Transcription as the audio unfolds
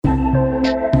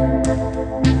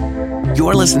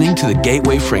You're listening to the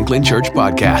Gateway Franklin Church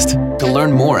podcast. To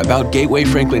learn more about Gateway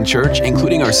Franklin Church,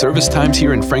 including our service times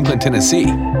here in Franklin, Tennessee,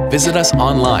 visit us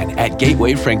online at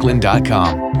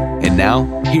gatewayfranklin.com. And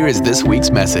now, here is this week's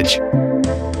message.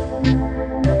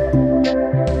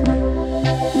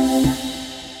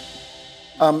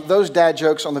 Those dad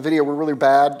jokes on the video were really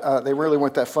bad. They really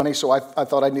weren't that funny, so I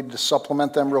thought I needed to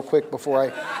supplement them real quick before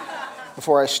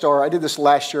I start. I did this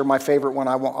last year. My favorite one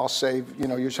I'll save. You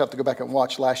just have to go back and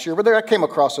watch last year. But I came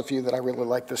across a few that I really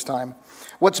liked this time.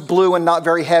 What's blue and not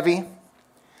very heavy?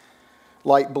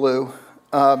 Light blue.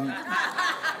 I'll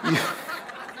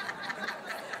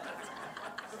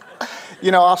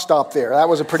stop there. That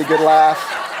was a pretty good laugh.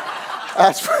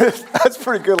 That's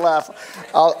pretty good laugh.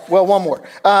 One more.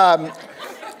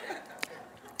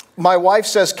 My wife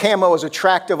says camo is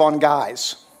attractive on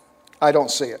guys. I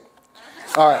don't see it.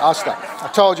 All right, I'll stop. I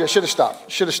told you I should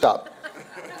have stopped.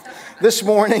 This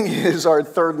morning is our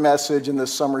third message in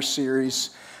this summer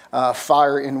series,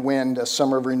 Fire and Wind, a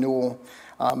Summer of Renewal.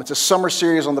 It's a summer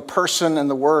series on the person and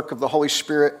the work of the Holy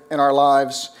Spirit in our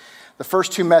lives. The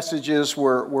first two messages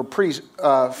were pretty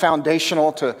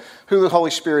foundational to who the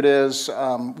Holy Spirit is,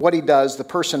 what he does, the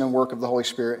person and work of the Holy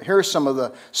Spirit. Here are some of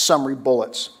the summary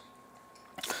bullets.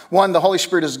 One, the Holy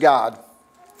Spirit is God.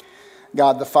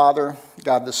 God the Father,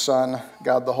 God the Son,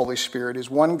 God the Holy Spirit is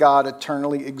one God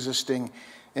eternally existing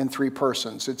in three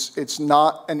persons. It's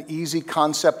not an easy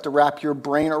concept to wrap your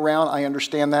brain around. I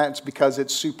understand that. It's because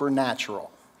it's supernatural,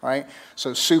 right?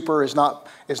 So super is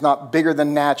not bigger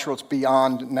than natural. It's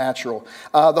beyond natural.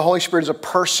 The Holy Spirit is a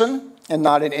person and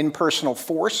not an impersonal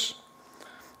force.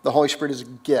 The Holy Spirit is a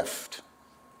gift.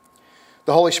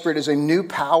 The Holy Spirit is a new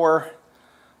power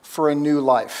for a new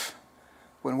life.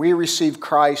 When we receive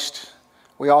Christ,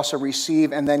 we also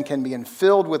receive and then can be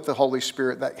infilled with the Holy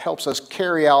Spirit that helps us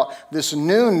carry out this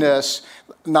newness,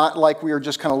 not like we are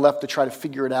just kind of left to try to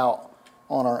figure it out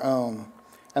on our own.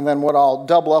 And then what I'll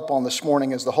double up on this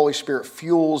morning is the Holy Spirit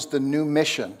fuels the new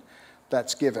mission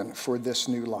that's given for this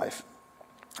new life.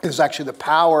 It is actually the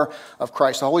power of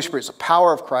Christ. The Holy Spirit is the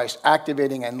power of Christ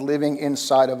activating and living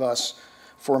inside of us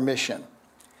for mission.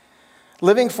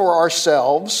 Living for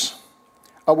ourselves,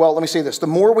 let me say this. The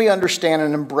more we understand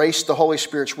and embrace the Holy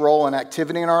Spirit's role and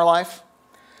activity in our life,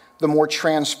 the more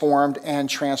transformed and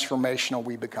transformational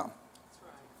we become.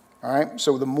 All right?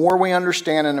 So the more we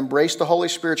understand and embrace the Holy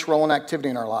Spirit's role and activity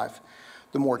in our life,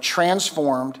 the more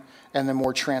transformed and the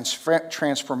more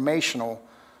transformational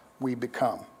we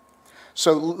become.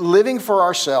 So living for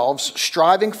ourselves,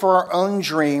 striving for our own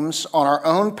dreams on our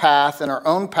own path and our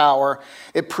own power,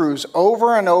 it proves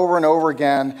over and over and over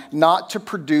again not to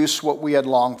produce what we had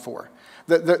longed for.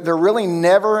 There really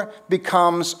never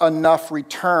becomes enough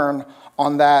return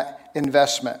on that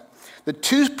investment. The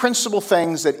two principal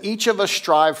things that each of us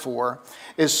strive for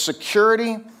is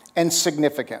security and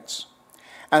significance.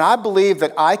 And I believe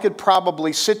that I could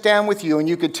probably sit down with you and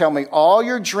you could tell me all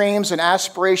your dreams and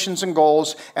aspirations and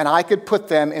goals, and I could put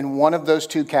them in one of those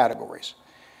two categories.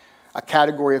 A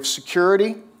category of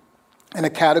security and a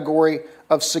category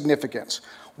of significance.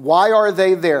 Why are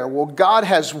they there? Well, God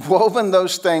has woven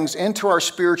those things into our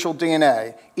spiritual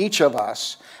DNA, each of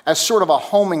us, as sort of a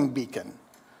homing beacon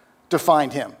to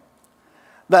find Him.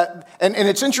 And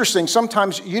it's interesting,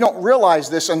 sometimes you don't realize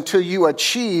this until you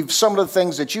achieve some of the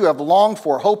things that you have longed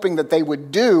for, hoping that they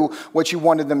would do what you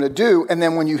wanted them to do. And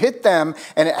then when you hit them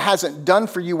and it hasn't done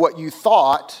for you what you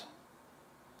thought,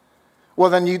 well,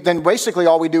 then basically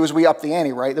all we do is we up the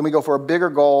ante, right? Then we go for a bigger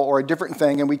goal or a different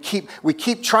thing, and we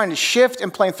keep trying to shift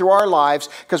and plan through our lives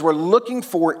because we're looking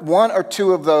for one or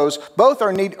two of those. Both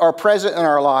are present in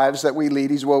our lives that we lead.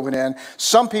 He's woven in.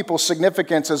 Some people's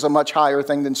significance is a much higher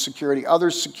thing than security.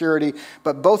 Others security,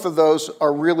 but both of those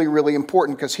are really, really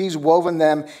important because He's woven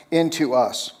them into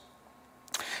us.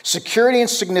 Security and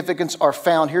significance are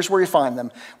found. Here's where you find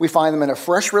them. We find them in a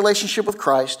fresh relationship with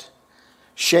Christ,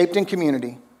 shaped in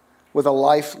community, with a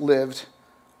life lived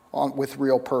with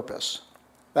real purpose.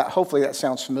 Hopefully that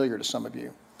sounds familiar to some of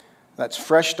you. That's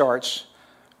fresh starts,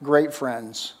 great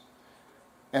friends,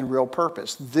 and real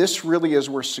purpose. This really is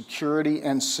where security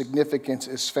and significance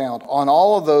is found. And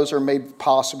all of those are made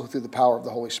possible through the power of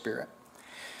the Holy Spirit.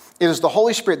 It is the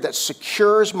Holy Spirit that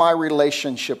secures my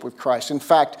relationship with Christ. In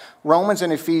fact, Romans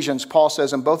and Ephesians, Paul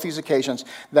says on both these occasions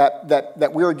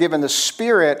that we are given the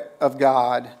Spirit of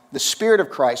God, the Spirit of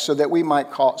Christ, so that we might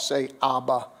say,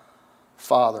 Abba,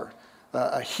 Father.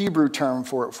 A Hebrew term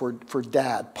for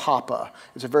dad, Papa.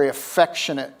 It's a very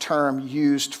affectionate term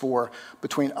used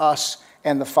between us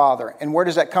and the Father. And where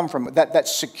does that come from? That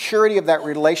security of that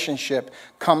relationship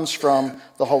comes from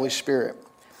the Holy Spirit.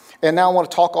 And now I want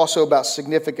to talk also about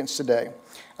significance today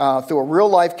through a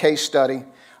real-life case study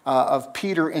of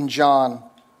Peter and John.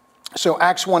 So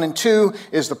Acts 1 and 2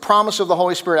 is the promise of the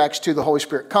Holy Spirit. Acts 2, the Holy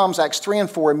Spirit comes. Acts 3 and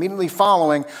 4, immediately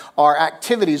following, are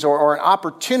activities or an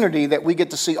opportunity that we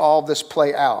get to see all of this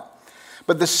play out.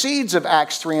 But the seeds of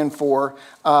Acts 3 and 4,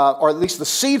 or at least the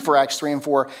seed for Acts 3 and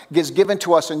 4, gets given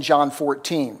to us in John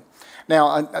 14.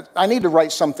 Now, I need to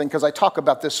write something because I talk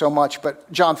about this so much,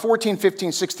 but John 14,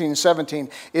 15, 16, and 17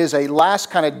 is a last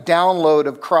kind of download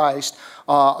of Christ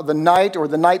the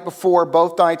night before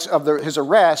both nights of his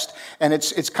arrest, and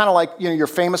it's kind of like, your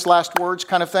famous last words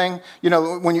kind of thing.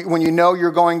 When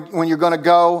you're going to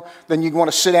go, then you want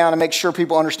to sit down and make sure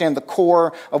people understand the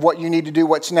core of what you need to do,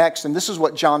 what's next, and this is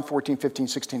what John 14, 15,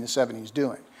 16, and 17 is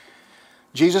doing.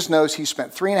 Jesus knows he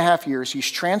spent 3.5 years.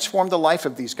 He's transformed the life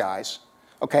of these guys.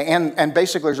 Okay, and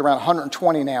basically there's around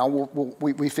 120 now,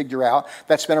 we figure out,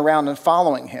 that's been around and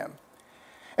following him.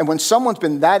 And when someone's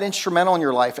been that instrumental in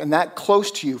your life and that close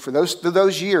to you for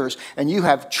those years, and you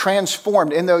have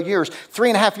transformed in those years,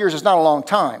 3.5 years is not a long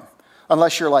time,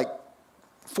 unless you're like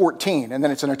 14, and then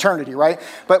it's an eternity, right?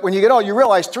 But when you get old, you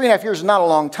realize 3.5 years is not a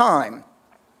long time.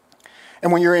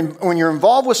 And when you're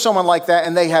involved with someone like that,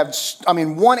 and they have,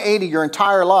 180 your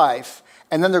entire life,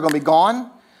 and then they're going to be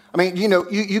gone,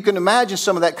 you can imagine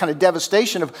some of that kind of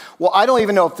devastation of, well, I don't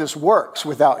even know if this works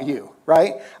without you,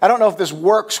 right? I don't know if this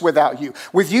works without you.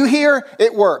 With you here,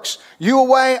 it works. You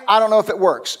away, I don't know if it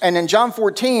works. And in John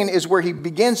 14 is where he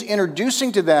begins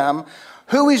introducing to them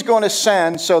who he's going to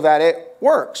send so that it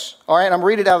works. All right, I'm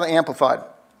reading it out of the Amplified.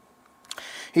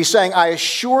 He's saying, I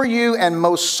assure you and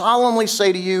most solemnly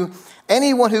say to you,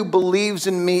 anyone who believes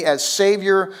in me as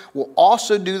Savior will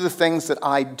also do the things that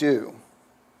I do.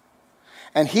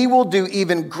 And he will do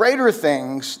even greater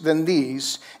things than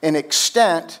these in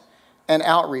extent and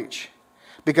outreach,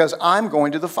 because I'm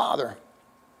going to the Father.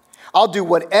 I'll do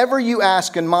whatever you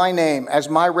ask in my name as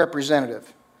my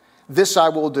representative. This I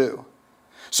will do,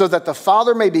 so that the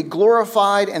Father may be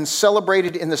glorified and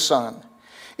celebrated in the Son.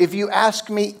 If you ask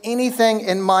me anything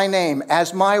in my name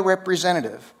as my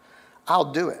representative,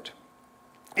 I'll do it.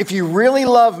 If you really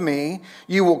love me,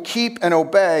 you will keep and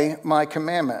obey my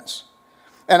commandments.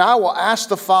 And I will ask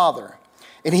the Father,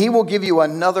 and he will give you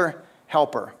another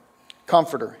helper,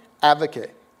 comforter,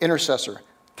 advocate, intercessor,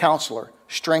 counselor,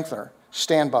 strengthener,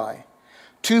 standby,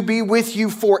 to be with you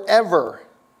forever,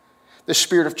 the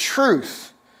Spirit of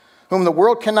truth, whom the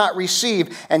world cannot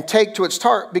receive and take to its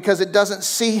heart because it doesn't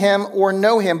see him or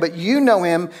know him, but you know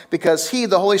him because he,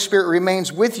 the Holy Spirit,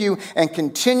 remains with you and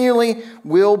continually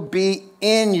will be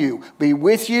in you, be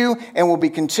with you and will be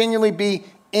continually be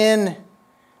in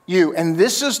you. And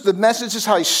this is the message, this is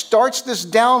how he starts this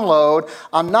download.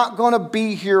 I'm not going to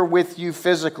be here with you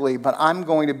physically, but I'm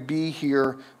going to be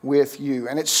here with you.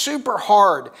 And it's super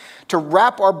hard to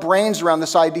wrap our brains around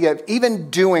this idea of even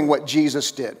doing what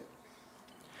Jesus did.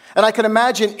 And I can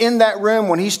imagine in that room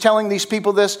when he's telling these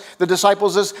people this, the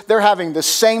disciples this, they're having the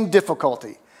same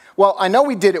difficulty. Well, I know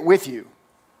we did it with you.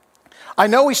 I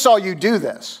know we saw you do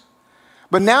this.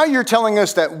 But now you're telling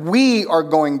us that we are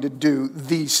going to do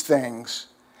these things.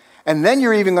 And then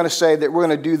you're even going to say that we're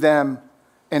going to do them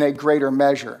in a greater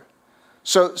measure.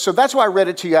 So that's why I read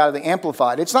it to you out of the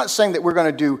Amplified. It's not saying that we're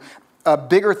going to do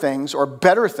bigger things or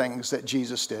better things that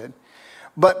Jesus did.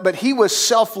 But he was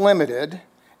self-limited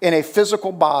in a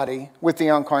physical body with the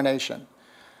incarnation.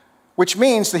 Which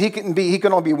means that he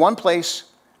can only be one place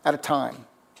at a time.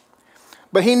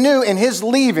 But he knew in his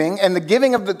leaving and the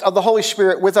giving of the Holy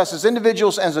Spirit with us as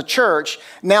individuals and as a church,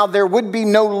 now there would be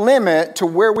no limit to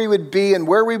where we would be and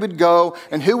where we would go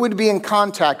and who would be in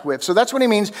contact with. So that's what he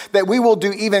means, that we will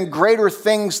do even greater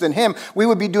things than him. We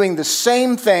would be doing the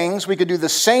same things. We could do the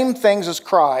same things as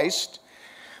Christ,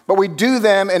 but we do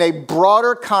them in a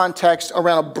broader context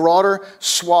around a broader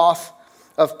swath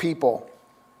of people.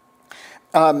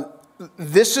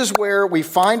 This is where we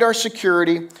find our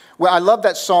security. Well, I love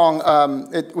that song.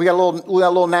 We got a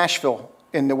little Nashville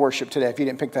in the worship today. If you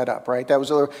didn't pick that up, right? There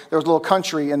was a little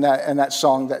country in that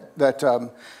song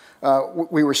that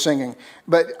we were singing.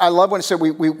 But I love when it said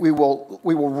we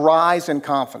will rise in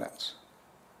confidence,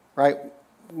 right?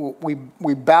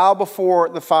 We bow before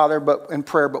the Father, but in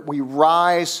prayer, but we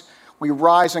rise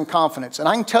in confidence. And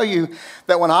I can tell you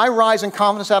that when I rise in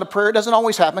confidence out of prayer, it doesn't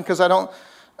always happen because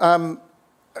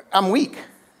I'm weak.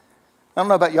 I don't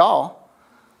know about y'all.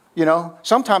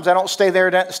 Sometimes I don't stay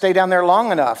down there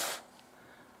long enough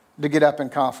to get up in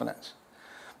confidence.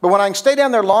 But when I can stay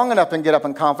down there long enough and get up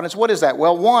in confidence, what is that?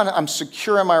 Well, one, I'm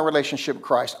secure in my relationship with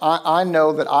Christ. I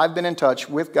know that I've been in touch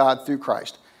with God through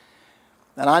Christ.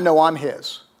 And I know I'm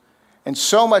his. And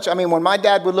so much, when my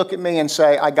dad would look at me and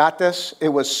say, I got this, it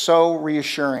was so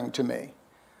reassuring to me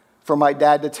for my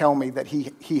dad to tell me that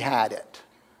he had it.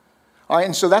 All right,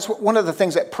 and so that's one of the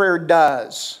things that prayer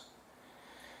does,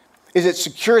 is it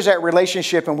secures that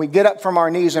relationship, and we get up from our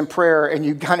knees in prayer, and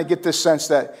you kind of get this sense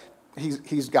that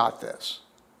he's got this,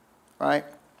 right?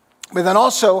 But then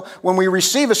also, when we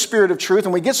receive a spirit of truth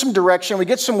and we get some direction, we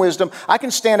get some wisdom, I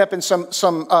can stand up in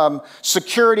some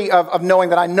security of knowing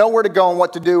that I know where to go and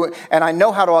what to do, and I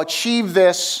know how to achieve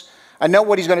this. I know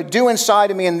what he's going to do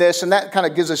inside of me in this, and that kind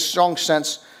of gives a strong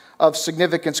sense of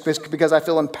significance because I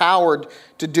feel empowered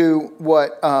to do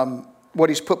what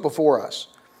he's put before us.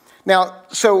 Now,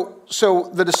 so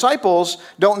the disciples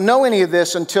don't know any of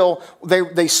this until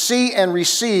they see and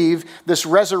receive this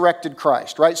resurrected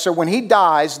Christ, right? So when he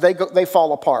dies, they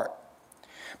fall apart.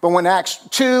 But when Acts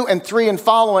 2 and 3 and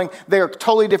following, they are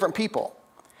totally different people.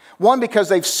 One, because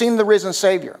they've seen the risen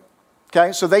Savior,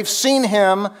 okay? So they've seen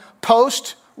him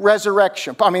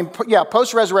post-resurrection.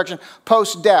 Post-resurrection,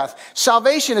 post-death.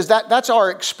 Salvation is that's our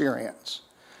experience.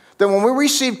 That when we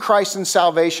receive Christ in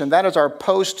salvation, that is our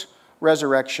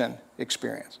post-resurrection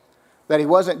experience. That he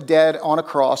wasn't dead on a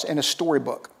cross in a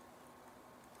storybook.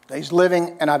 That he's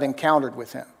living and I've encountered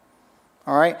with him.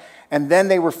 All right? And then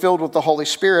they were filled with the Holy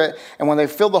Spirit. And when they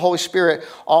filled the Holy Spirit,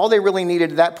 all they really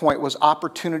needed at that point was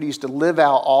opportunities to live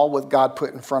out all what God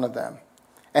put in front of them.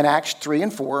 And Acts 3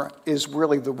 and 4 is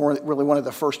really one of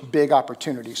the first big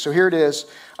opportunities. So here it is.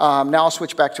 Now I'll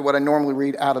switch back to what I normally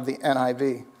read out of the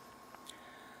NIV.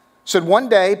 Said one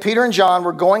day, Peter and John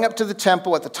were going up to the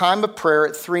temple at the time of prayer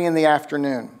at 3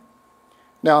 p.m.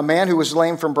 Now a man who was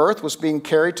lame from birth was being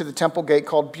carried to the temple gate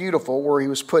called Beautiful, where he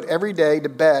was put every day to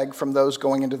beg from those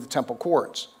going into the temple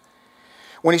courts.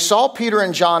 When he saw Peter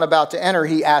and John about to enter,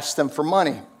 he asked them for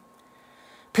money.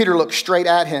 Peter looked straight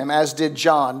at him, as did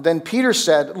John. Then Peter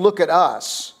said, "Look at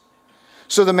us."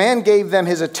 So the man gave them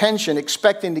his attention,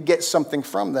 expecting to get something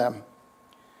from them.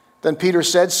 Then Peter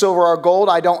said, "Silver or gold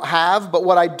I don't have, but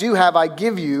what I do have I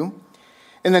give you.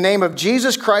 In the name of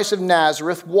Jesus Christ of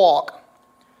Nazareth, walk."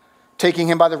 Taking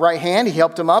him by the right hand, he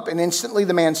helped him up, and instantly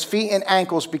the man's feet and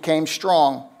ankles became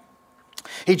strong.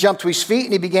 He jumped to his feet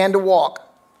and he began to walk.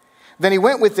 Then he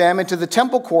went with them into the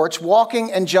temple courts,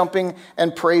 walking and jumping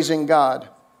and praising God.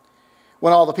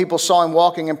 When all the people saw him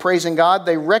walking and praising God,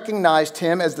 they recognized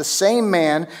him as the same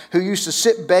man who used to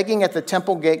sit begging at the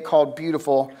temple gate called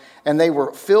Beautiful, and they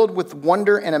were filled with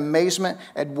wonder and amazement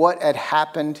at what had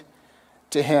happened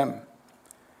to him.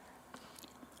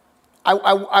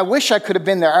 I wish I could have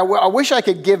been there. I wish I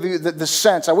could give you the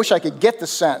sense. I wish I could get the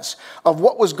sense of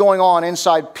what was going on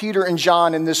inside Peter and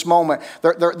John in this moment.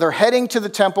 They're heading to the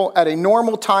temple at a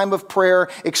normal time of prayer,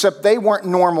 except they weren't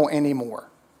normal anymore.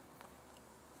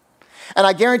 And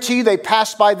I guarantee you they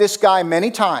passed by this guy many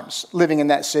times living in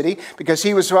that city, because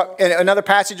he was, in another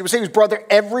passage, it was he was brought there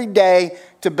every day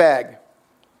to beg.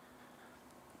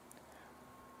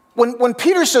 When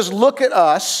Peter says, "Look at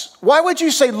us," why would you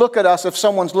say "look at us" if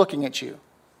someone's looking at you?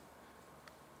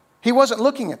 He wasn't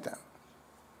looking at them.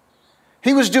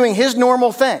 He was doing his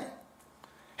normal thing.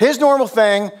 His normal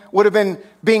thing would have been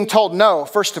being told no,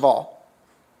 first of all,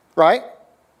 right?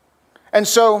 And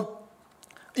so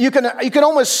you can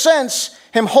almost sense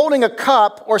him holding a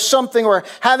cup or something, or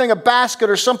having a basket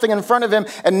or something in front of him,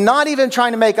 and not even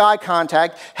trying to make eye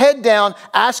contact, head down,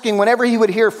 asking whenever he would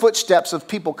hear footsteps of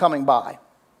people coming by.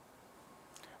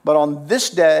 But on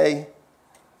this day,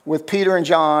 with Peter and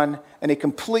John in a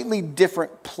completely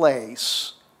different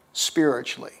place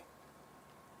spiritually,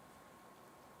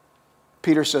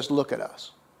 Peter says, "Look at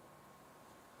us."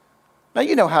 Now,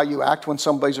 you know how you act when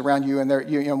somebody's around you and they're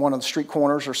one of the street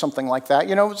corners or something like that.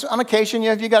 On occasion,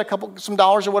 if you got some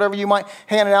dollars or whatever, you might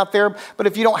hand it out there. But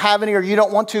if you don't have any or you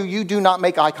don't want to, you do not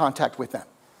make eye contact with them.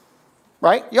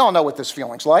 Right? You all know what this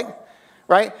feeling's like.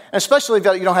 Right? And especially if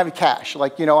you don't have any cash.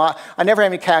 I never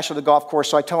have any cash at the golf course,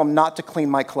 so I tell them not to clean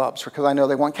my clubs because I know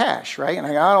they want cash, right? And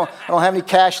I don't have any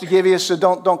cash to give you, so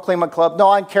don't clean my club. No,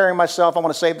 I'm carrying myself. I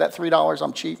want to save that $3.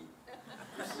 I'm cheap.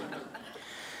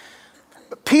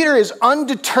 But Peter is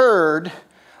undeterred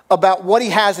about what he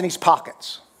has in his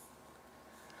pockets.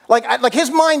 Like his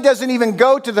mind doesn't even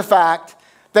go to the fact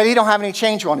that he don't have any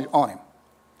change on him.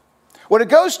 What it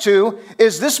goes to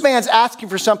is this man's asking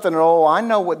for something, and I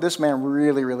know what this man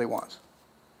really, really wants.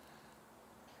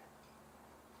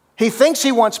 He thinks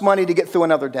he wants money to get through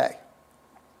another day.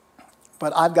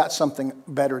 But I've got something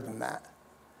better than that.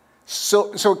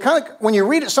 So kind of, when you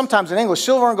read it sometimes in English,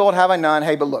 "Silver and gold have I none.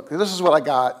 Hey, but look, this is what I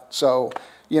got. So,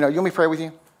 you want me to pray with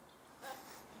you?"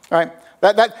 All right?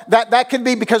 That could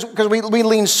be because we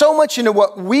lean so much into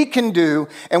what we can do,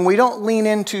 and we don't lean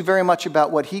into very much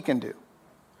about what he can do.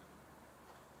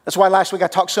 That's why last week I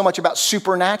talked so much about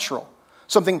supernatural,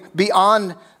 something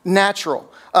beyond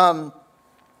natural.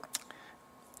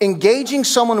 Engaging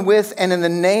someone with and in the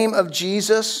name of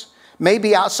Jesus may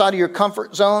be outside of your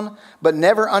comfort zone, but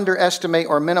never underestimate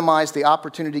or minimize the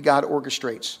opportunity God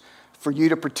orchestrates for you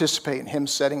to participate in Him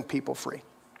setting people free.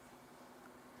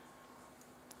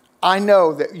 I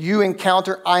know that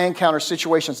I encounter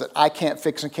situations that I can't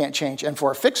fix and can't change. And for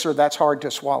a fixer, that's hard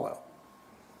to swallow.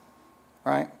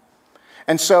 Right?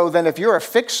 And so then if you're a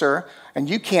fixer and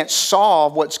you can't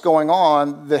solve what's going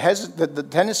on, the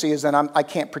tendency is then I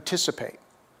can't participate.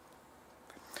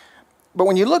 But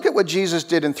when you look at what Jesus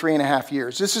did in 3.5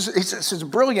 years, this is a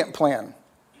brilliant plan.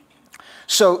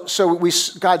 So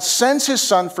God sends His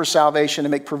Son for salvation to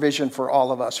make provision for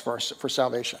all of us for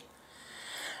salvation.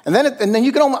 And then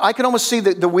I can almost see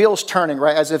the wheels turning,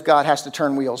 right, as if God has to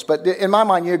turn wheels. But in my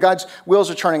mind, God's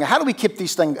wheels are turning. How do we keep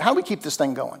this thing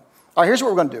going? All right, here's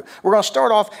what we're going to do. We're going to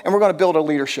start off and we're going to build a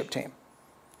leadership team.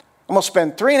 I'm going to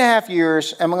spend 3.5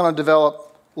 years and I'm going to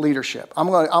develop leadership. I'm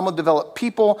going to develop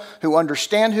people who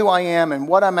understand who I am and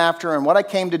what I'm after and what I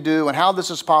came to do and how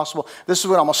this is possible. This is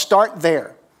what I'm going to start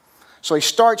there. So he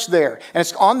starts there. And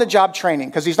it's on-the-job training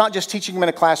because he's not just teaching them in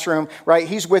a classroom, right?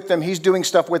 He's with them. He's doing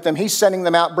stuff with them. He's sending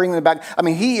them out, bringing them back. I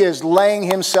mean, he is laying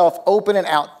himself open and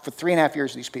out for 3.5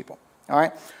 years to these people. All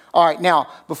right? All right, now,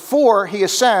 before he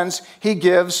ascends, he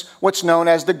gives what's known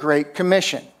as the Great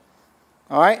Commission.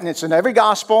 All right? And it's in every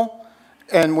gospel.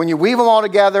 And when you weave them all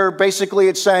together, basically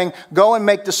it's saying, go and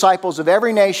make disciples of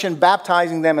every nation,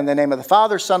 baptizing them in the name of the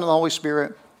Father, Son, and the Holy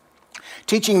Spirit,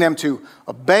 teaching them to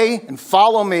obey and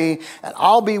follow me, and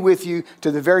I'll be with you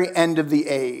to the very end of the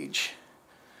age.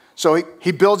 So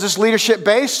he builds this leadership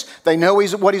base. They know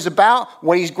what he's about,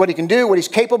 what he can do, what he's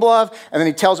capable of, and then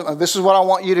he tells them, oh, this is what I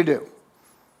want you to do.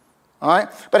 All right?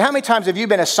 But how many times have you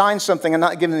been assigned something and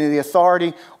not given the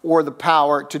authority or the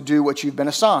power to do what you've been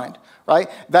assigned? Right?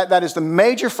 That is the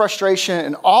major frustration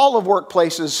in all of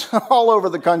workplaces all over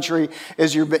the country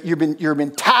is you've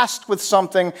been tasked with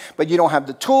something, but you don't have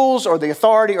the tools or the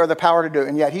authority or the power to do it.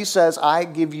 And yet he says, I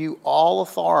give you all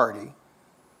authority.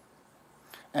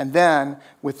 And then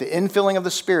with the infilling of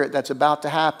the Spirit that's about to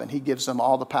happen, he gives them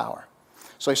all the power.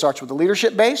 So he starts with the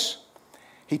leadership base.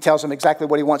 He tells them exactly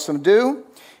what he wants them to do.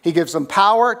 He gives them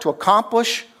power to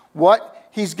accomplish what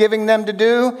he's giving them to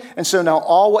do. And so now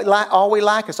all we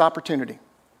lack is opportunity.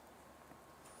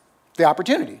 The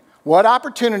opportunity. What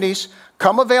opportunities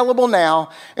come available now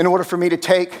in order for me to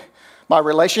take my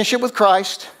relationship with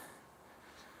Christ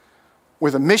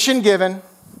with a mission given,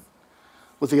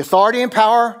 with the authority and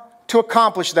power to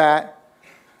accomplish that,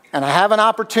 and I have an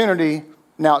opportunity,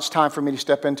 now it's time for me to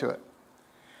step into it.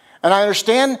 And I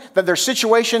understand that there's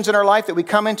situations in our life that we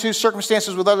come into,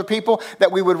 circumstances with other people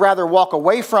that we would rather walk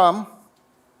away from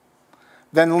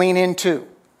than lean into.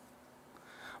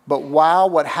 But wow,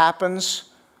 what happens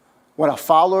when a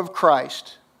follower of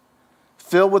Christ,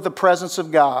 filled with the presence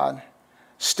of God,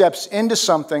 steps into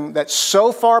something that's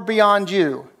so far beyond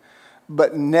you,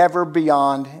 but never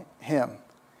beyond him.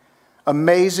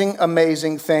 Amazing,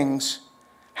 amazing things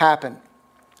happen.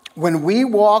 When we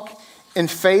walk in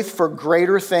faith for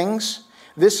greater things,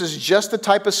 this is just the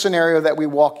type of scenario that we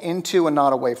walk into and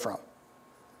not away from.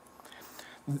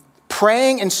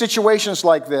 Praying in situations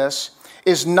like this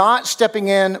is not stepping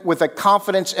in with a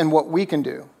confidence in what we can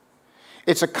do.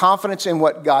 It's a confidence in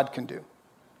what God can do.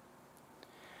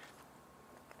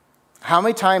 How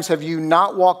many times have you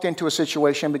not walked into a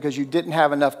situation because you didn't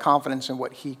have enough confidence in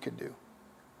what he could do?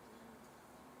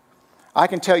 I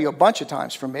can tell you a bunch of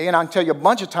times for me, and I can tell you a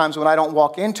bunch of times when I don't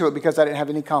walk into it because I didn't have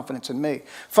any confidence in me.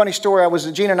 Funny story,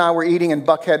 Gina and I were eating in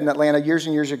Buckhead in Atlanta years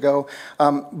and years ago.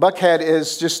 Buckhead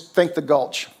is just think the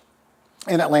Gulch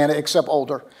in Atlanta, except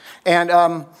older. And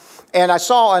I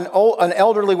saw an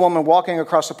elderly woman walking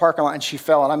across the parking lot, and she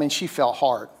fell, and I mean, she fell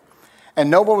hard. And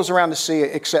no one was around to see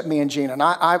it except me and Gina. And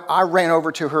I ran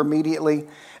over to her immediately,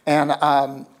 and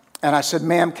I said,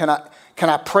 "Ma'am, can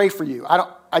I pray for you?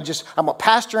 I'm a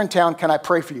pastor in town. Can I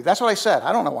pray for you?" That's what I said.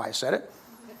 I don't know why I said it.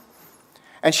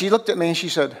 And she looked at me and she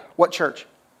said, "What church?"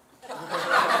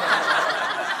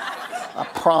 I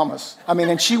promise. I mean,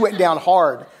 and she went down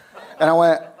hard. And I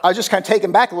was just kind of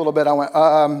taken back a little bit. I went,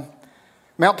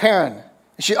 Mount Perrin. And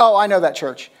she, "Oh, I know that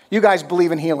church. You guys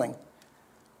believe in healing."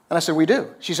 And I said, "We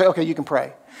do." She said, "Okay, you can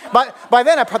pray." But by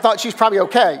then I thought she's probably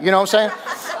okay. You know what I'm saying?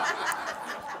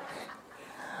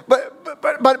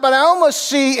 But I almost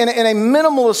see in a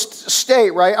minimalist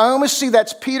state, right? I almost see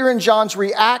that's Peter and John's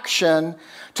reaction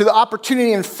to the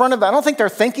opportunity in front of them. I don't think they're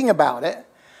thinking about it.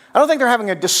 I don't think they're having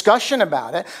a discussion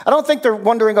about it. I don't think they're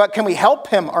wondering about, can we help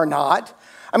him or not?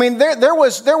 I mean, there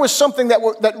was something that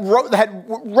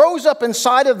rose up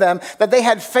inside of them, that they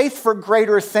had faith for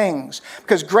greater things.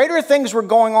 Because greater things were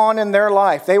going on in their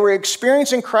life. They were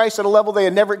experiencing Christ at a level they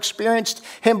had never experienced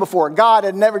him before. God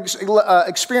had never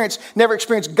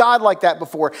experienced God like that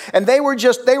before. And they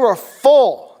were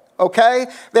full, okay?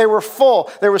 They were full.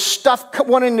 There was stuff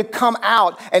wanting to come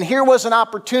out. And here was an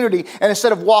opportunity. And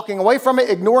instead of walking away from it,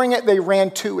 ignoring it, they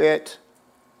ran to it.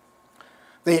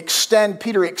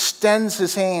 Peter extends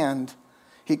his hand.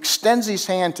 He extends his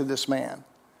hand to this man.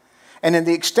 And in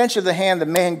the extension of the hand, the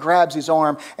man grabs his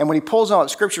arm. And when he pulls on it,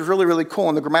 Scripture is really, really cool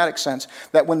in the grammatic sense,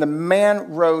 that when the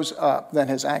man rose up, then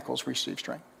his ankles received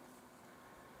strength.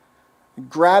 He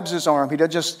grabs his arm. He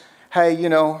doesn't just,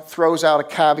 throws out a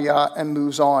caveat and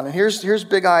moves on. And here's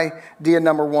big idea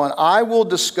number one. I will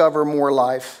discover more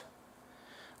life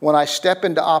when I step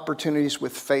into opportunities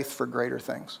with faith for greater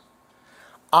things.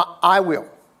 I will.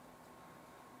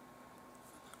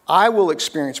 I will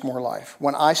experience more life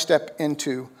when I step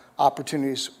into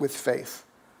opportunities with faith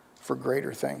for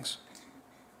greater things.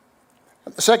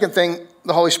 The second thing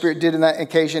the Holy Spirit did in that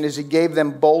occasion is he gave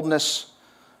them boldness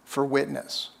for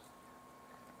witness.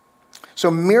 So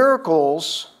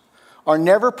miracles are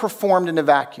never performed in a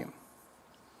vacuum.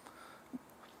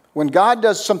 When God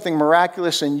does something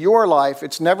miraculous in your life,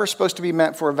 it's never supposed to be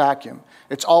meant for a vacuum.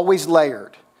 It's always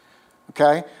layered.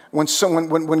 Okay?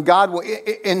 When God will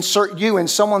insert you in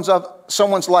someone's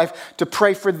life to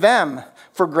pray for them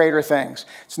for greater things,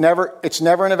 it's never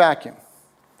in a vacuum.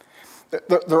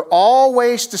 They're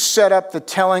always to set up the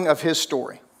telling of his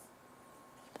story.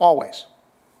 Always.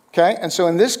 Okay? And so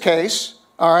in this case,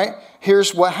 all right,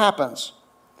 here's what happens.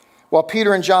 While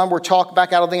Peter and John were talking,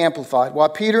 back out of the Amplified, while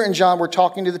Peter and John were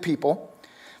talking to the people,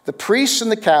 the priests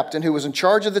and the captain, who was in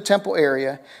charge of the temple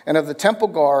area and of the temple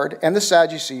guard and the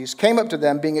Sadducees, came up to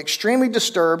them, being extremely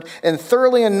disturbed and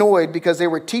thoroughly annoyed because they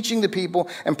were teaching the people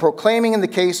and proclaiming in the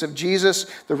case of Jesus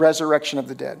the resurrection of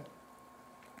the dead.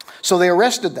 So they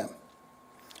arrested them.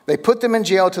 They put them in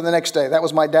jail till the next day. That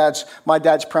was my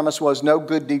dad's premise was no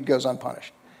good deed goes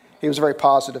unpunished. He was a very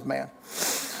positive man.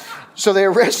 So they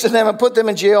arrested them and put them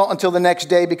in jail until the next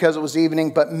day because it was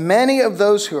evening. But many of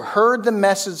those who heard the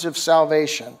message of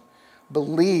salvation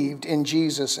believed in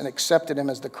Jesus and accepted him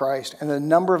as the Christ. And the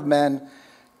number of men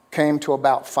came to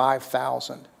about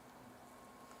 5,000.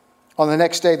 On the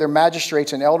next day, their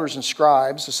magistrates and elders and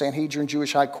scribes, the Sanhedrin,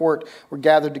 Jewish high court, were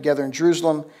gathered together in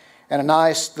Jerusalem. And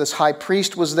Ananias, this high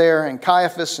priest, was there, and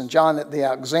Caiaphas and John and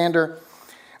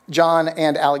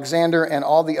Alexander, and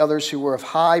all the others who were of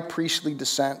high priestly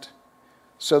descent.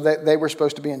 So that they were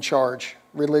supposed to be in charge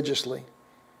religiously.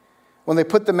 When they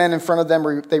put the men in front of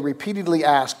them, they repeatedly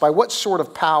asked, by what sort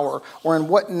of power or in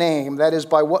what name, that is,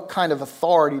 by what kind of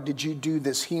authority did you do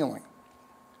this healing?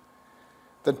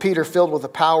 Then Peter, filled with the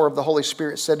power of the Holy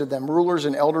Spirit, said to them, rulers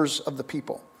and elders of the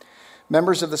people,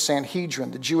 members of the Sanhedrin,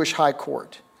 the Jewish high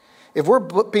court, if we're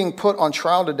being put on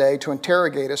trial today to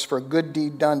interrogate us for a good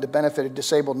deed done to benefit a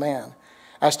disabled man,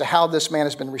 as to how this man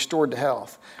has been restored to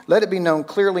health, let it be known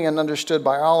clearly and understood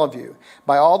by all of you,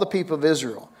 by all the people of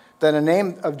Israel, that in the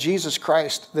name of Jesus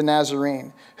Christ the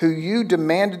Nazarene, who you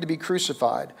demanded to be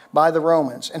crucified by the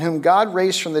Romans, and whom God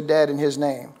raised from the dead in his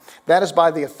name, that is by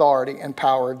the authority and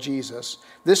power of Jesus,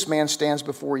 this man stands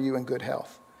before you in good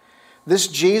health. This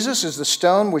Jesus is the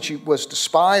stone which was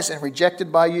despised and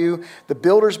rejected by you, the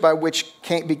builders by which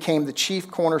became the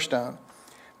chief cornerstone.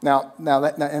 Now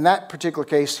in that particular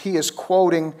case, he is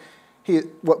quoting,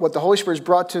 what the Holy Spirit has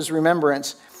brought to his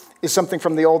remembrance is something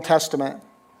from the Old Testament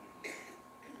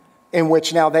in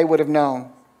which now they would have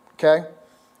known, okay?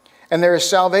 And there is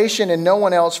salvation in no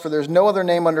one else, for there is no other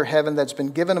name under heaven that's been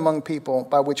given among people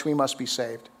by which we must be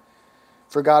saved.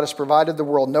 For God has provided the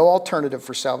world no alternative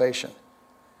for salvation.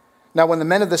 Now when the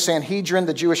men of the Sanhedrin,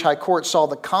 the Jewish high court, saw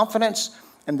the confidence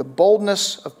and the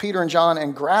boldness of Peter and John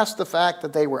and grasped the fact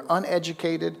that they were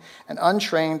uneducated and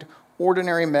untrained,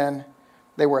 ordinary men,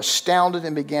 they were astounded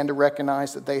and began to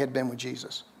recognize that they had been with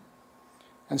Jesus.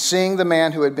 And seeing the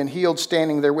man who had been healed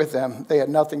standing there with them, they had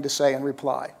nothing to say in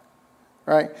reply.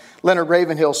 Right? Leonard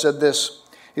Ravenhill said this.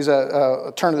 He's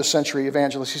a turn-of-the-century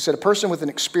evangelist. He said, a person with an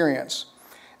experience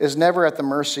is never at the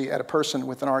mercy at a person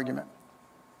with an argument.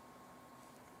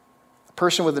 A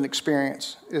person with an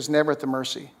experience is never at the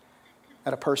mercy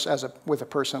at a person with a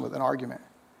person with an argument.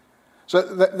 So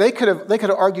they could have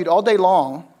argued all day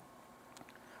long.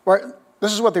 Right?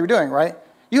 This is what they were doing, right?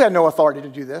 You had no authority to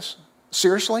do this.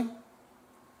 Seriously?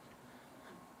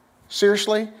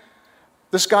 Seriously?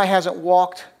 This guy hasn't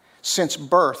walked since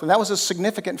birth. And that was a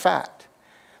significant fact.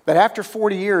 That after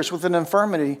 40 years with an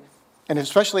infirmity, and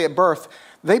especially at birth,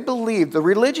 they believed, the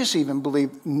religious even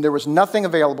believed, there was nothing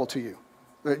available to you.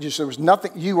 There was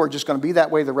nothing, you are just going to be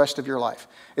that way the rest of your life.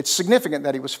 It's significant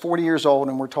that he was 40 years old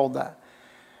and we're told that.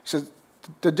 So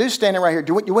the dude standing right here,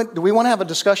 do we want to have a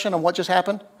discussion on what just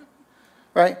happened?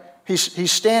 Right?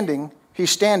 He's standing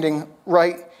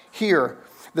right here.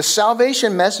 The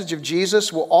salvation message of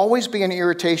Jesus will always be an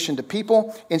irritation to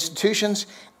people, institutions,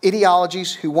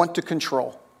 ideologies who want to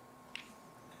control.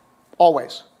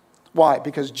 Always. Why?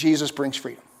 Because Jesus brings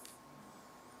freedom.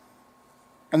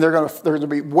 And there are going to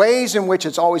be ways in which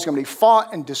it's always going to be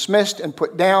fought and dismissed and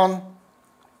put down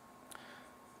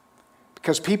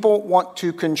because people want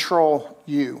to control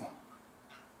you.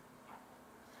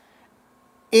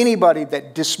 Anybody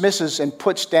that dismisses and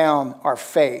puts down our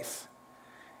faith,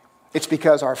 it's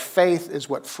because our faith is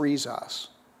what frees us.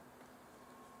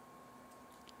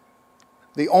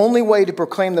 The only way to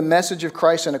proclaim the message of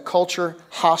Christ in a culture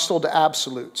hostile to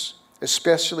absolutes,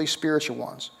 especially spiritual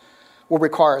ones, will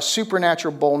require a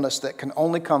supernatural boldness that can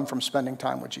only come from spending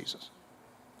time with Jesus.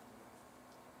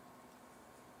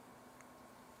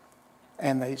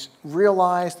 And they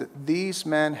realized that these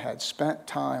men had spent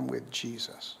time with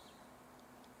Jesus.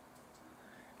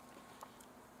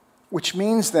 Which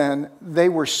means then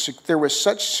there was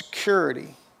such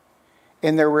security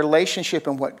in their relationship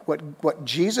and what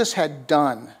Jesus had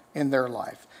done in their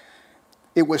life.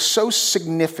 It was so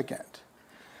significant.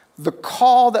 The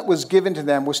call that was given to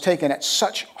them was taken at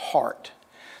such heart.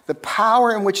 The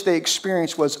power in which they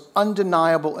experienced was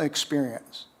undeniable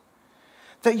experience.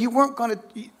 That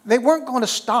they weren't going to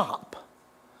stop.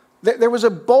 There was a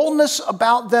boldness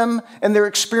about them and their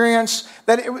experience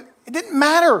that it didn't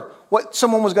matter what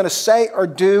someone was going to say or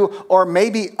do, or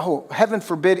maybe, heaven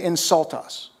forbid, insult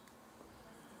us.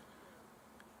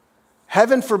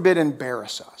 Heaven forbid,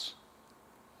 embarrass us.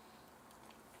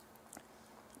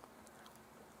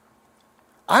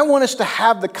 I want us to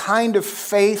have the kind of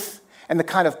faith and the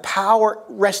kind of power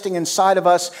resting inside of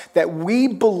us that we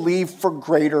believe for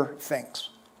greater things.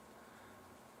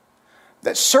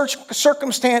 That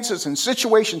circumstances and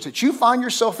situations that you find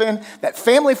yourself in, that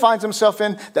family finds themselves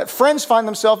in, that friends find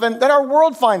themselves in, that our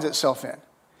world finds itself in.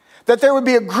 That there would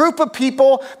be a group of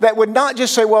people that would not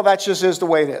just say, well, that just is the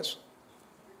way it is.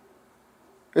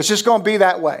 It's just going to be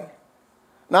that way.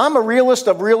 Now, I'm a realist,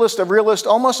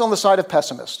 almost on the side of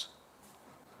pessimist.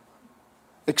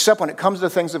 Except when it comes to the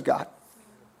things of God.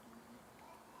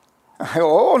 I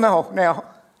go, now.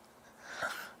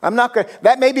 I'm not going to,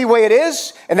 that may be the way it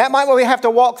is, and that might be what we have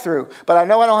to walk through, but I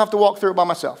know I don't have to walk through it by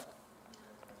myself.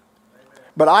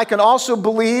 But I can also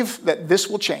believe that this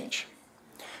will change.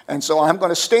 And so I'm going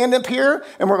to stand up here,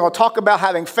 and we're going to talk about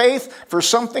having faith for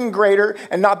something greater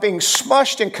and not being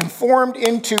smushed and conformed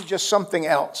into just something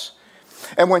else.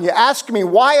 And when you ask me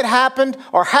why it happened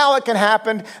or how it can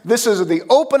happen, this is the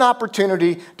open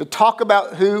opportunity to talk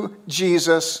about who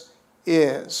Jesus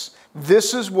is.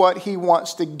 This is what he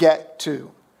wants to get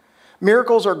to.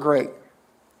 Miracles are great.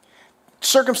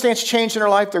 Circumstance change in our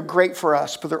life, they're great for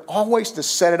us, but they're always to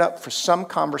set it up for some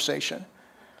conversation.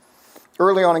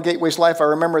 Early on in Gateway's life, I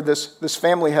remember this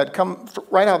family had come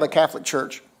right out of the Catholic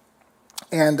Church.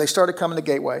 And they started coming to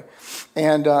Gateway.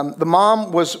 And the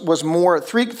mom was more,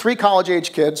 three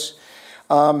college-age kids,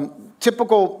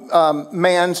 typical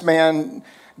man's man,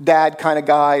 dad kind of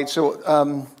guy.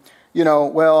 So,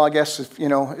 I guess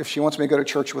if she wants me to go to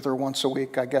church with her once a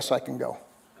week, I guess I can go.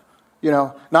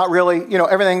 Not really,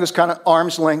 everything was kind of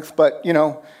arm's length, but,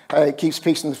 it keeps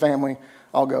peace in the family,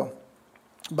 I'll go.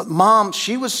 But mom,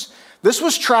 this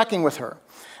was tracking with her.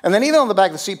 And then even on the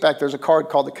back of the seat back, there's a card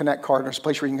called the Connect card. There's a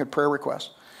place where you can get prayer requests.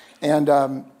 And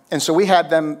so we had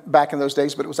them back in those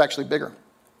days, but it was actually bigger.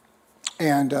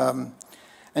 And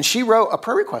she wrote a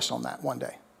prayer request on that one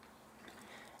day.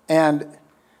 And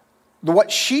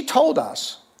what she told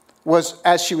us was,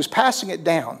 as she was passing it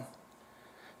down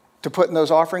to put in those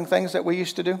offering things that we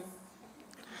used to do,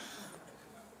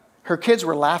 her kids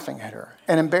were laughing at her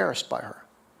and embarrassed by her.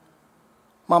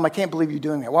 Mom, I can't believe you're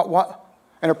doing that. What?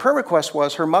 And her prayer request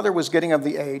was her mother was getting of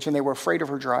the age and they were afraid of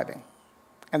her driving.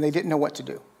 And they didn't know what to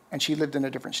do. And she lived in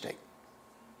a different state.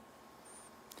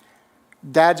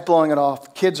 Dad's blowing it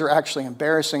off. Kids are actually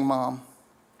embarrassing mom.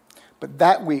 But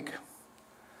that week,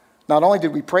 not only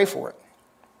did we pray for it,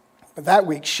 but that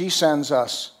week she sends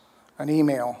us an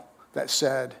email that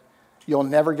said, you'll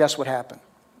never guess what happened.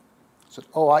 I said,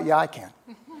 yeah, I can.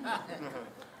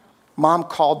 Mom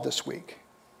called this week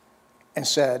and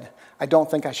said, I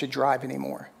don't think I should drive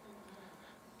anymore.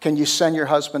 Can you send your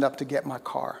husband up to get my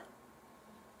car?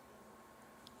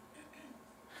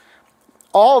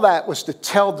 All that was to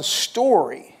tell the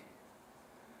story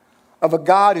of a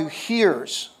God who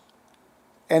hears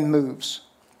and moves.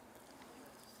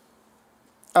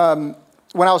 When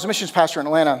I was a missions pastor in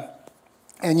Atlanta,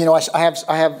 And,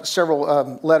 I have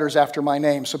several letters after my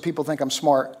name, so people think I'm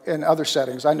smart in other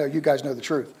settings. I know you guys know the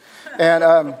truth.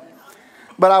 And,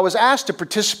 but I was asked to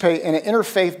participate in an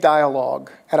interfaith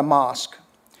dialogue at a mosque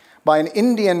by an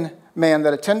Indian man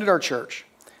that attended our church.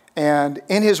 And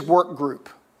in his work group,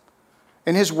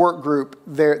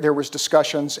 there was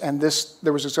discussions, and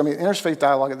there was an interfaith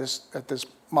dialogue at this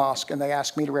mosque, and they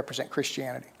asked me to represent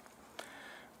Christianity.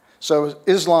 So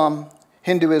Islam,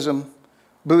 Hinduism,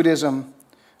 Buddhism,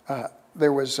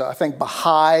 there was, I think,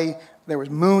 Baha'i, there was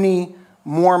Mooney,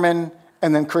 Mormon,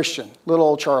 and then Christian, little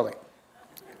old Charlie,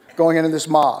 going into this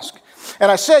mosque. And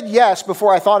I said yes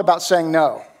before I thought about saying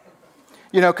no.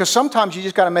 Because sometimes you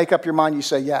just got to make up your mind, you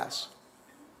say yes.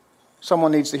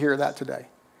 Someone needs to hear that today.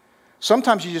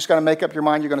 Sometimes you just got to make up your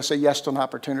mind you're going to say yes to an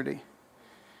opportunity,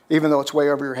 even though it's way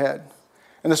over your head.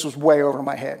 And this was way over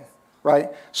my head, right?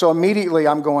 So immediately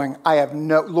I'm going,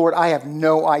 Lord, I have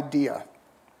no idea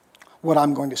what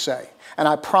I'm going to say. And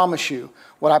I promise you,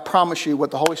 what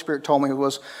the Holy Spirit told me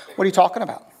was, what are you talking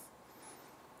about?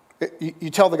 You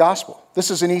tell the gospel.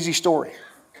 This is an easy story.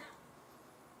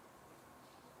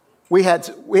 We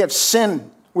have sin.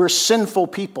 We're sinful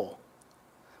people.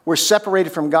 We're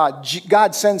separated from God.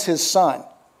 God sends his son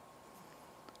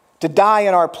to die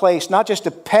in our place, not just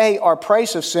to pay our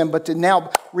price of sin, but to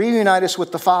now reunite us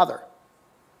with the Father.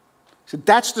 So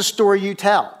that's the story you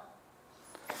tell.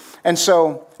 And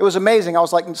so it was amazing. I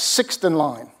was like sixth in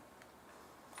line.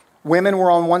 Women were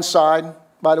on one side.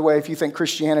 By the way, if you think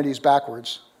Christianity is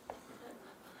backwards,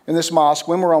 in this mosque,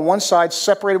 women were on one side,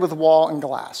 separated with a wall and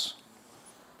glass.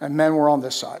 And men were on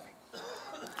this side.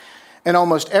 And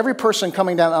almost every person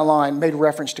coming down that line made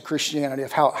reference to Christianity,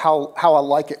 of how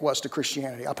alike it was to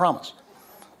Christianity. I promise.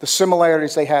 The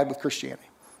similarities they had with Christianity.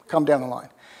 Come down the line.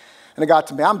 And it got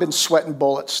to me. I've been sweating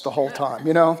bullets the whole time,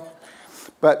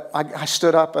 But I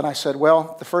stood up and I said,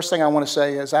 well, the first thing I want to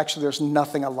say is actually there's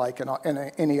nothing alike in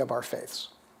any of our faiths.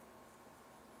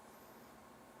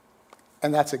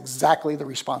 And that's exactly the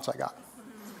response I got.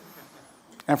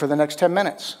 And for the next 10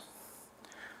 minutes,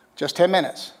 just 10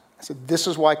 minutes, I said, this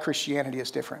is why Christianity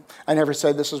is different. I never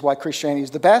said this is why Christianity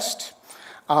is the best.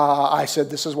 I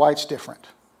said this is why it's different.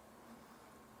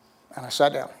 And I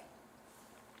sat down.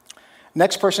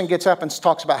 Next person gets up and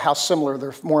talks about how similar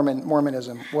their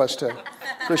Mormonism was to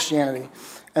Christianity.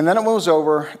 And then it was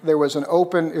over. It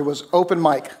was open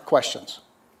mic questions.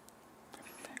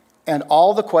 And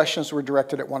all the questions were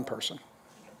directed at one person.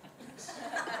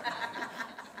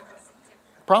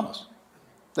 Promise.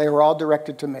 They were all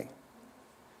directed to me.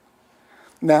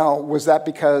 Now, was that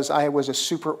because I was a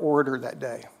super orator that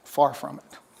day? Far from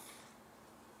it.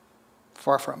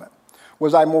 Far from it.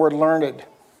 Was I more learned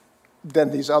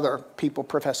than these other people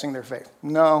professing their faith?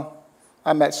 No.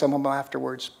 I met some of them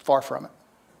afterwards. Far from it.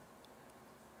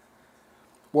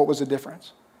 What was the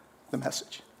difference? The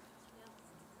message.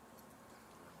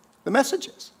 The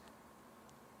messages.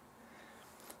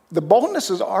 The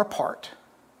boldness is our part.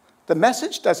 The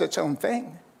message does its own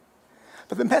thing.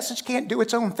 But the message can't do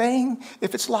its own thing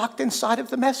if it's locked inside of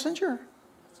the messenger.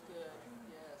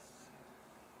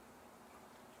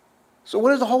 So what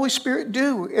does the Holy Spirit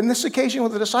do? In this occasion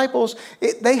with the disciples,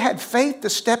 they had faith to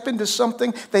step into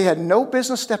something they had no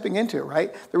business stepping into,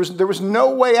 right? There was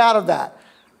no way out of that,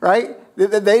 right?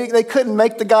 They couldn't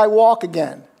make the guy walk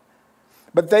again.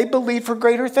 But they believed for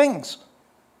greater things.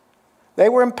 They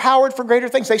were empowered for greater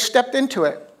things. They stepped into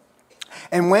it.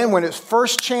 And when it's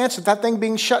first chance at that thing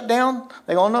being shut down,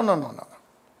 they go, no.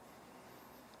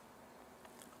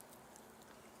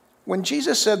 When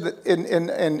Jesus said that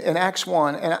in Acts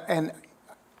 1, and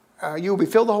you will be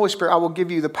filled with the Holy Spirit, I will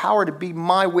give you the power to be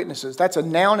my witnesses. That's a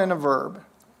noun and a verb.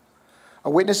 A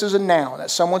witness is a noun.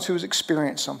 That's someone who's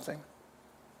experienced something.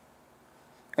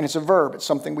 And it's a verb. It's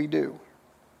something we do.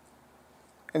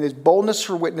 And this boldness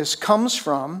for witness comes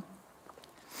from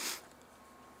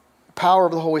the power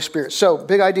of the Holy Spirit. So,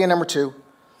 big idea number 2.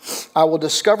 I will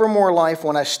discover more life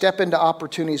when I step into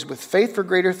opportunities with faith for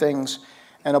greater things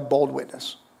and a bold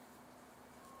witness.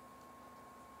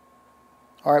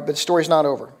 All right, but the story's not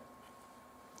over.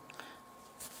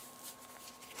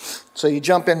 So you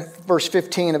jump in verse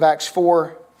 15 of Acts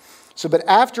 4. So, but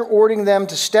after ordering them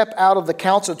to step out of the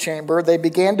council chamber, they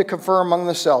began to confer among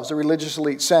themselves, the religious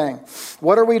elite, saying,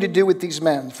 what are we to do with these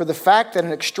men? For the fact that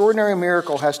an extraordinary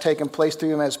miracle has taken place through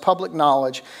them is public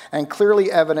knowledge and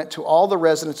clearly evident to all the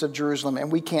residents of Jerusalem,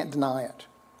 and we can't deny it.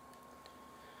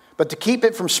 But to keep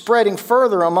it from spreading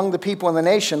further among the people in the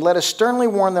nation, let us sternly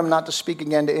warn them not to speak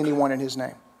again to anyone in his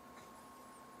name.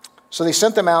 So they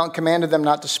sent them out and commanded them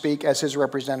not to speak as his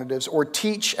representatives or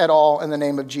teach at all in the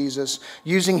name of Jesus,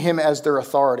 using him as their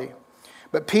authority.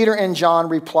 But Peter and John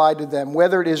replied to them,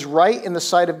 "Whether it is right in the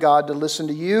sight of God to listen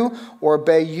to you or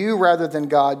obey you rather than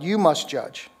God, you must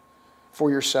judge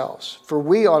for yourselves. For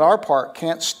we, on our part,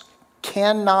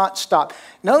 cannot stop."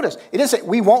 Notice, it doesn't say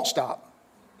we won't stop.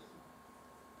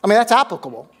 I mean, that's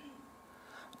applicable.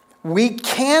 We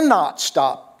cannot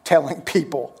stop telling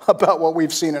people about what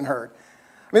we've seen and heard.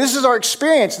 I mean, this is our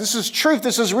experience. This is truth.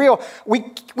 This is real. We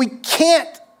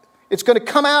can't. It's going to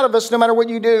come out of us no matter what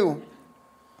you do.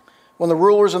 When the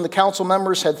rulers and the council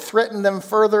members had threatened them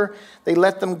further, they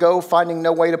let them go, finding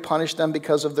no way to punish them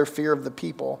because of their fear of the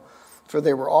people. For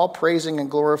they were all praising and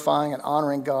glorifying and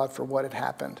honoring God for what had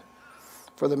happened.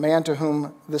 For the man to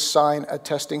whom this sign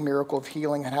attesting miracle of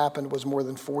healing had happened was more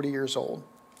than 40 years old.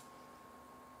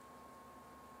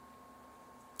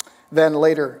 Then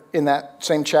later in that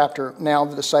same chapter, now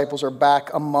the disciples are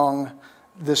back among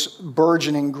this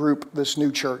burgeoning group, this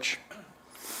new church.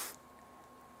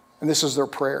 And this is their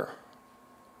prayer.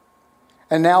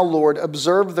 "And now, Lord,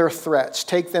 observe their threats,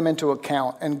 take them into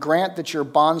account, and grant that your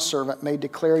bondservant may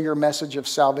declare your message of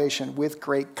salvation with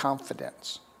great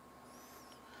confidence,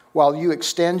 while you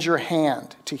extend your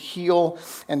hand to heal,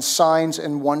 and signs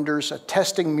and wonders,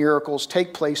 attesting miracles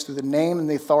take place through the name and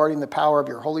the authority and the power of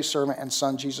your holy servant and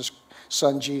son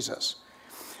Jesus.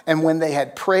 And when they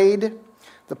had prayed,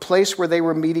 the place where they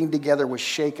were meeting together was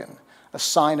shaken, a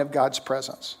sign of God's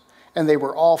presence. And they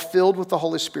were all filled with the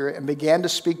Holy Spirit and began to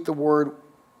speak the word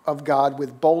of God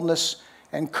with boldness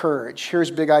and courage."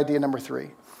 Here's big idea number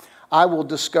 3. "I will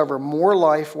discover more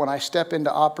life when I step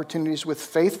into opportunities with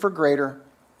faith for greater,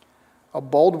 a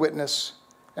bold witness,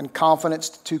 and confidence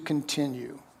to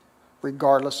continue,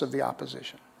 regardless of the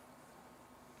opposition."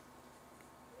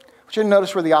 I want you to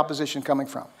notice where the opposition is coming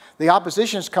from. The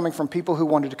opposition is coming from people who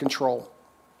wanted to control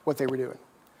what they were doing.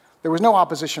 There was no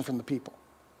opposition from the people.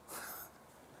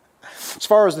 As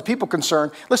far as the people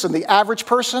concerned, listen, the average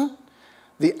person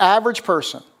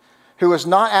who is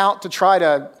not out to try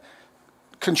to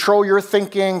control your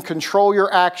thinking, control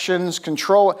your actions,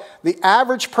 the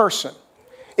average person,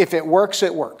 if it works,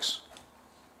 it works.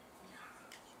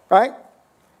 Right?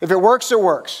 If it works, it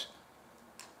works.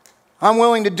 I'm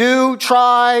willing to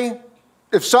try.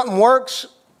 If something works,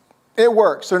 it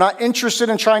works. They're not interested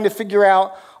in trying to figure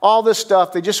out all this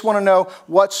stuff. They just want to know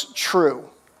what's true.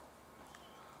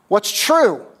 What's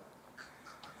true?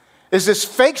 Is this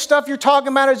fake stuff you're talking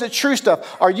about, or is it true stuff?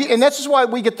 And this is why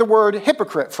we get the word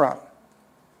hypocrite from.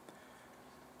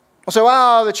 We'll say,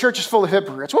 "Well, the church is full of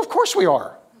hypocrites." Well, of course we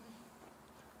are.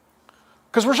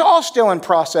 Because we're all still in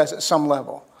process at some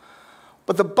level.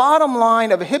 But the bottom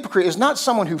line of a hypocrite is not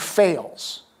someone who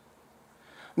fails.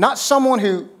 Not someone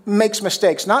who makes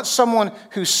mistakes. Not someone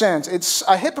who sins.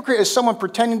 A hypocrite is someone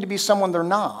pretending to be someone they're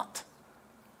not.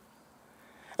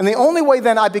 And the only way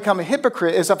then I become a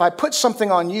hypocrite is if I put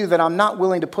something on you that I'm not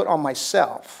willing to put on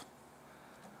myself.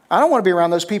 I don't want to be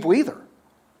around those people either.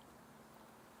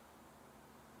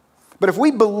 But if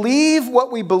we believe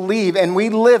what we believe and we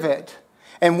live it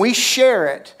and we share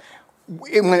it,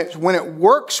 when it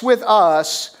works with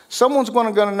us, someone's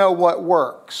going to know what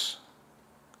works.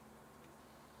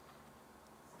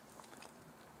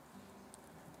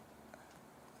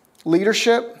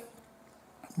 Leadership,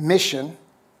 mission,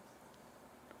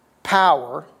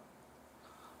 power,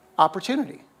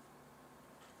 opportunity.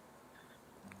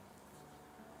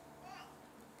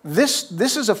 This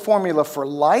is a formula for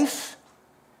life.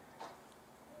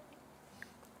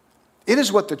 It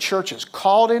is what the church is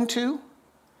called into.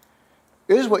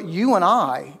 It is what you and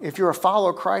I, if you're a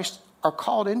follower of Christ, are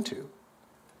called into.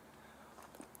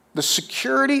 The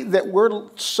security that we're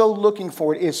so looking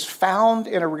for is found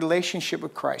in a relationship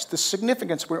with Christ. The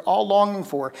significance we're all longing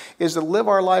for is to live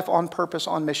our life on purpose,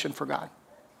 on mission for God.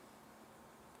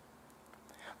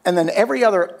 And then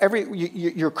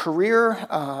your career,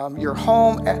 your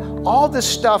home, all this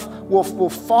stuff will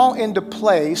fall into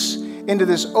place into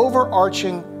this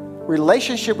overarching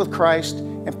relationship with Christ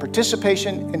and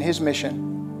participation in His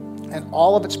mission. And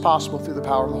all of it's possible through the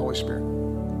power of the Holy Spirit.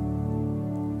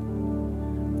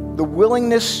 The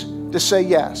willingness to say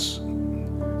yes,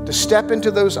 to step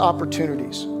into those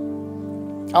opportunities.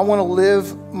 I want to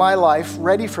live my life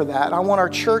ready for that. I want our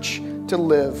church to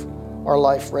live our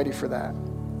life ready for that.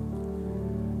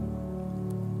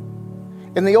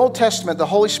 In the Old Testament, the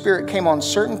Holy Spirit came on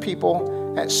certain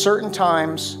people at certain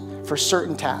times for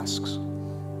certain tasks.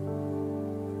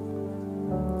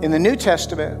 In the New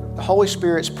Testament, the Holy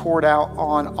Spirit's poured out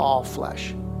on all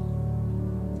flesh.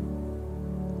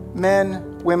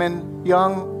 Men, women,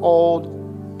 young,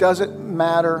 old, doesn't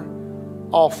matter,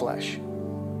 all flesh.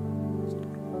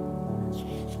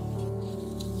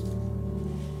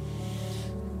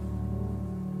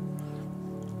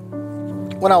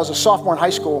 when I was a sophomore in high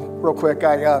school, real quick,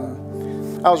 I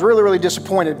was really, really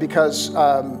disappointed because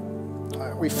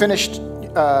we finished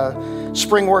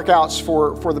spring workouts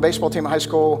for the baseball team at high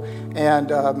school,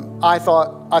 and I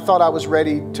thought I was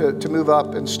ready to move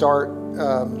up and start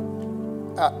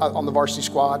on the varsity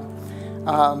squad,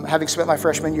 having spent my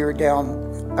freshman year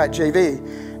down at JV.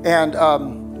 And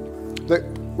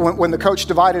when the coach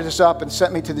divided us up and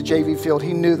sent me to the JV field,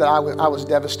 he knew that I was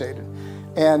devastated.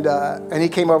 And he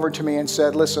came over to me and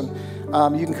said, listen,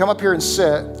 you can come up here and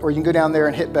sit, or you can go down there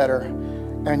and hit better.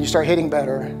 And you start hitting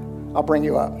better, I'll bring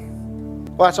you up.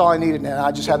 Well, that's all I needed, and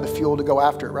I just had the fuel to go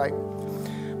after it, right?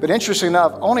 But interesting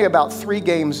enough, only about 3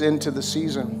 games into the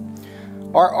season,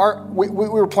 we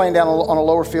were playing down on a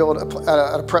lower field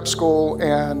at a prep school,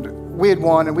 and we had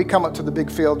won, and we come up to the big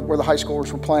field where the high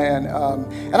schoolers were playing,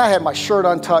 and I had my shirt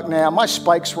untucked now, my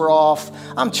spikes were off,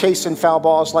 I'm chasing foul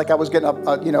balls like I was getting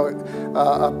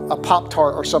a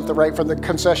Pop-Tart or something, right, from the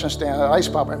concession stand, an ice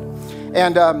pop.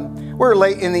 And we're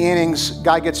late in the innings,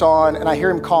 guy gets on, and I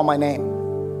hear him call my name.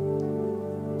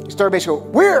 He started basically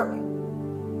going,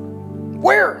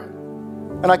 where?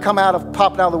 And I come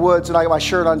popping out of the woods, and I got my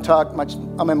shirt untucked,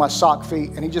 I'm in my sock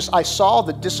feet, and I saw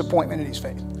the disappointment in his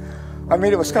face. I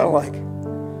mean, it was kind of like,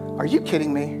 are you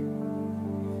kidding me?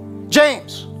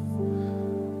 James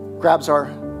grabs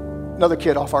another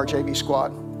kid off our JV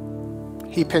squad.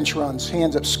 He pinch runs. He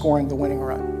ends up scoring the winning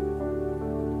run.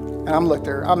 And I'm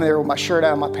there with my shirt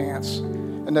out of my pants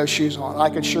and no shoes on. I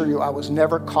can assure you I was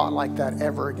never caught like that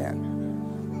ever again.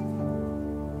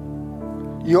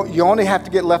 You only have to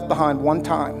get left behind one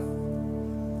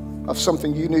time of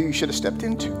something you knew you should have stepped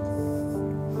into.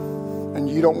 And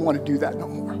you don't want to do that no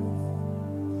more.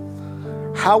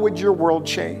 How would your world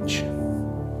change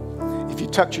if you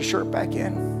tucked your shirt back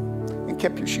in and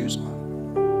kept your shoes on?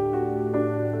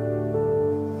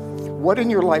 What in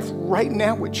your life right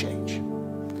now would change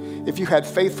if you had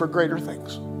faith for greater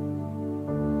things?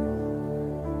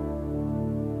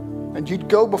 And you'd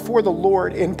go before the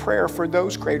Lord in prayer for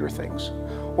those greater things.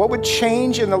 What would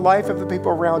change in the life of the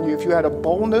people around you if you had a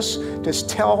boldness to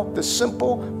tell the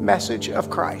simple message of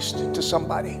Christ to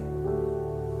somebody?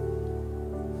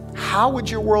 How would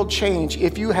your world change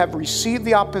if you have received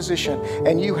the opposition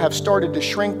and you have started to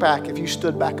shrink back if you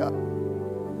stood back up?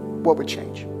 What would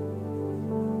change?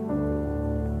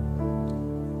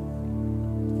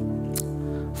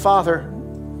 Father,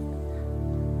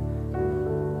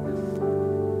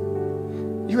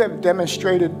 you have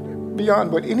demonstrated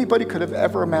beyond what anybody could have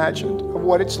ever imagined of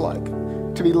what it's like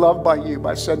to be loved by you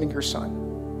by sending your son.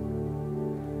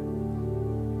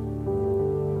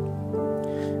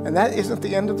 And that isn't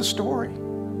the end of the story.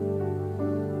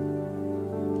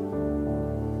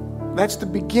 That's the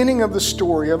beginning of the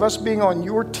story of us being on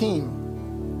your team.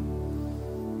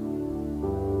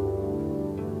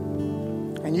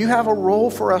 And you have a role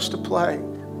for us to play.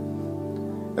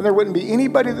 And there wouldn't be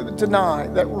anybody that would deny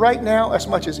that right now, as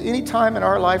much as any time in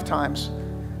our lifetimes,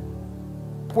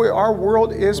 boy, our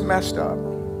world is messed up.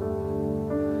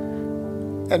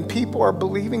 And people are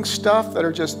believing stuff that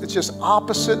it's just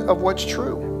opposite of what's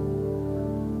true.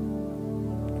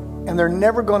 And they're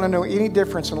never going to know any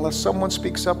difference unless someone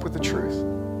speaks up with the truth.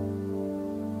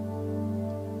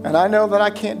 And I know that I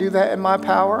can't do that in my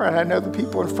power, and I know the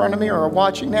people in front of me are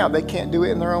watching now. They can't do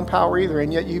it in their own power either,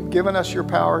 and yet you've given us your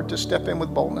power to step in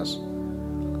with boldness,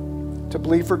 to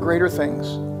believe for greater things,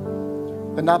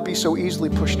 and not be so easily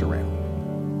pushed around.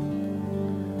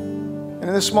 And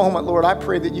in this moment, Lord, I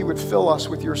pray that you would fill us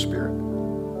with your Spirit.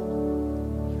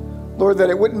 Lord,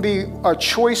 that it wouldn't be a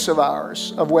choice of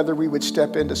ours of whether we would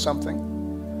step into something.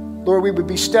 Lord, we would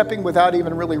be stepping without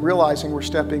even really realizing we're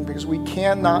stepping, because we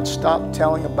cannot stop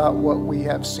telling about what we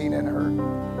have seen and heard.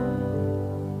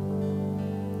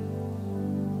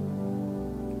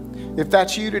 If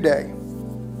that's you today,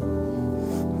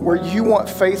 where you want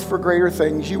faith for greater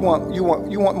things, you want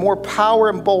more power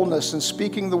and boldness in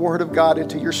speaking the word of God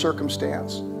into your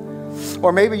circumstance,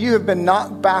 or maybe you have been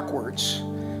knocked backwards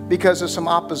because of some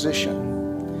opposition,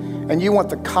 and you want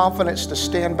the confidence to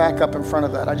stand back up in front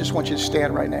of that, I just want you to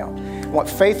stand right now. I want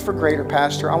faith for greater,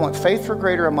 Pastor. I want faith for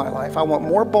greater in my life. I want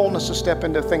more boldness to step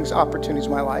into things, opportunities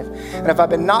in my life. And if I've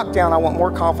been knocked down, I want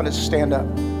more confidence to stand up.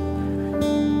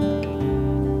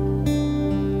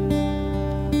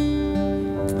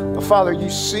 But Father, you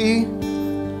see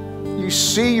your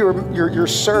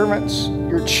servants,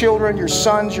 your children, your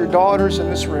sons, your daughters in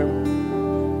this room.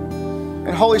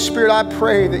 And Holy Spirit, I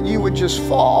pray that you would just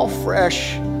fall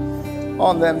fresh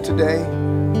on them today.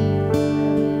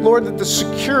 Lord, that the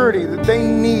security that they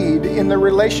need in their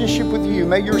relationship with you,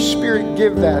 may your Spirit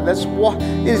give that.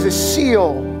 It is a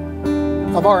seal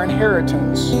of our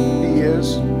inheritance, He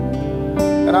is.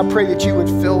 And I pray that you would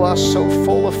fill us so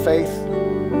full of faith.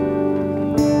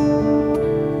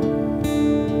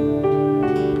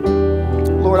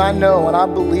 Lord, I know and I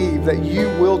believe that you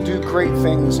will do great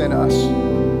things in us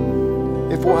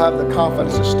if we'll have the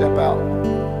confidence to step out.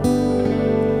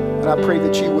 And I pray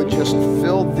that you would just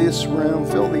fill this room,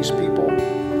 fill these people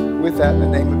with that in the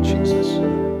name of Jesus.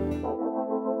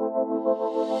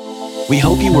 We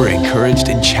hope you were encouraged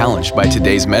and challenged by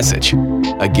today's message.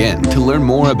 Again, to learn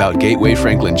more about Gateway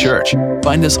Franklin Church,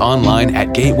 find us online at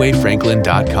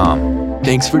gatewayfranklin.com.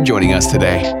 Thanks for joining us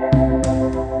today.